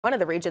One of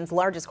the region's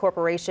largest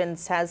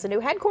corporations has a new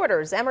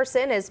headquarters.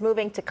 Emerson is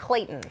moving to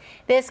Clayton.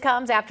 This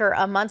comes after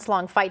a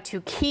months-long fight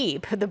to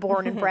keep the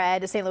born and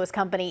bred St. Louis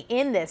company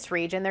in this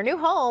region. Their new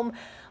home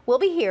will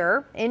be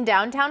here in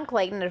downtown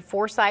Clayton at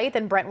Forsyth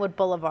and Brentwood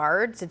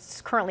Boulevards.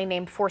 It's currently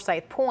named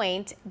Forsyth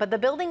Pointe, but the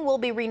building will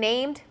be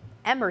renamed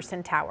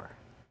Emerson Tower.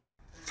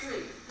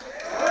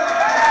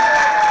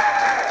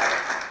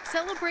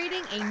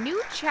 Celebrating a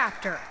new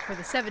chapter for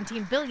the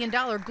 $17 billion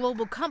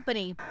global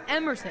company,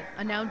 Emerson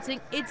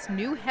announcing its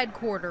new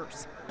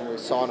headquarters. We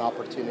saw an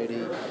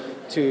opportunity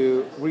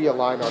to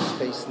realign our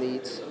space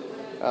needs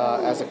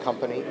as a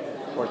company.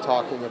 We're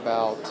talking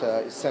about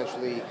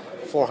essentially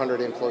 400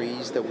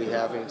 employees that we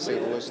have in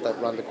St. Louis that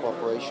run the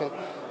corporation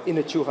in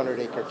a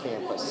 200-acre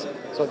campus.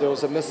 So there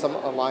was a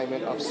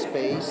misalignment of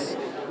space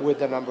with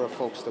the number of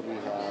folks that we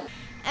have.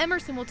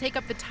 Emerson will take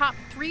up the top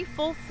 3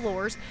 full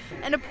floors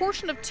and a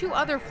portion of 2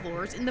 other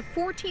floors in the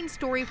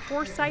 14-story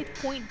Forsyth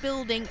Pointe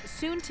building,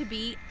 soon to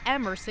be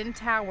Emerson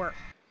Tower.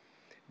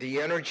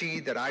 The energy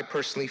that I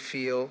personally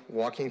feel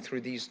walking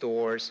through these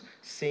doors,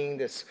 seeing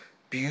this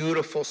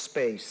beautiful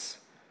space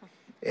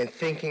and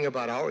thinking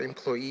about our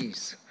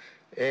employees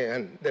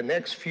and the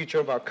next future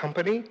of our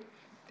company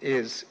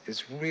is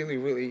really,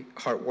 really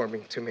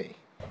heartwarming to me.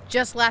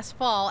 Just last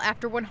fall,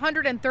 after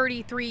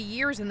 133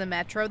 years in the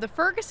metro, the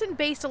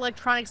Ferguson-based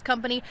electronics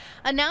company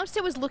announced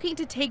it was looking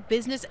to take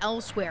business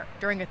elsewhere.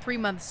 During a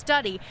 3-month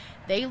study,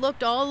 they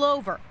looked all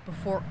over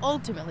before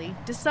ultimately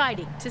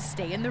deciding to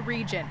stay in the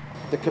region.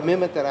 The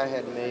commitment that I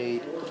had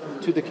made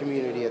to the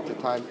community at the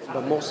time,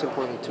 but most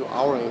importantly to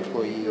our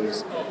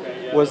employees,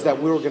 was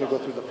that we were going to go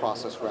through the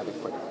process rather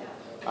quickly.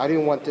 I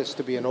didn't want this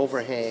to be an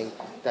overhang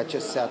that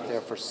just sat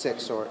there for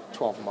 6 or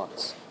 12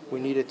 months. We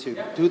needed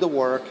to do the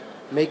work,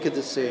 make a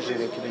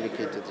decision, and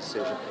communicate the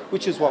decision,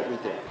 which is what we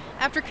did.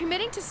 After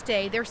committing to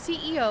stay, their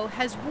CEO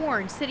has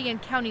warned city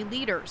and county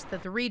leaders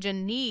that the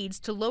region needs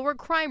to lower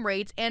crime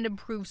rates and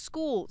improve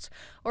schools,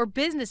 or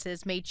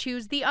businesses may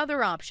choose the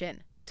other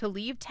option, to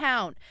leave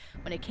town.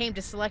 When it came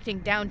to selecting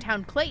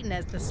downtown Clayton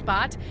as the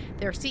spot,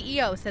 their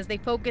CEO says they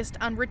focused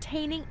on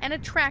retaining and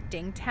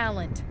attracting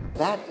talent.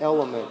 That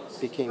element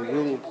became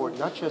really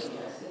important, not just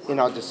in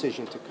our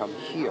decision to come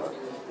here,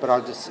 but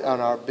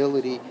on our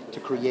ability to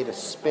create a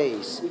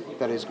space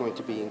that is going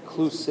to be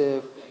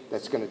inclusive,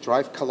 that's going to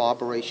drive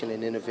collaboration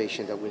and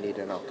innovation that we need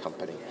in our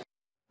company.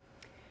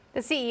 The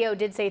CEO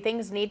did say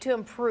things need to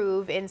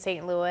improve in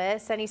St.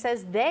 Louis, and he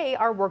says they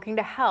are working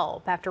to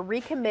help. After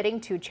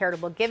recommitting to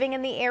charitable giving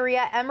in the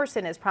area,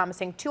 Emerson is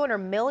promising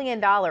 $200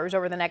 million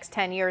over the next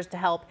 10 years to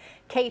help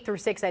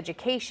K-6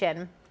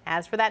 education.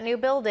 As for that new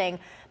building,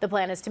 the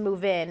plan is to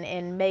move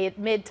in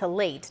mid to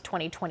late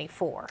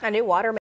 2024. A new water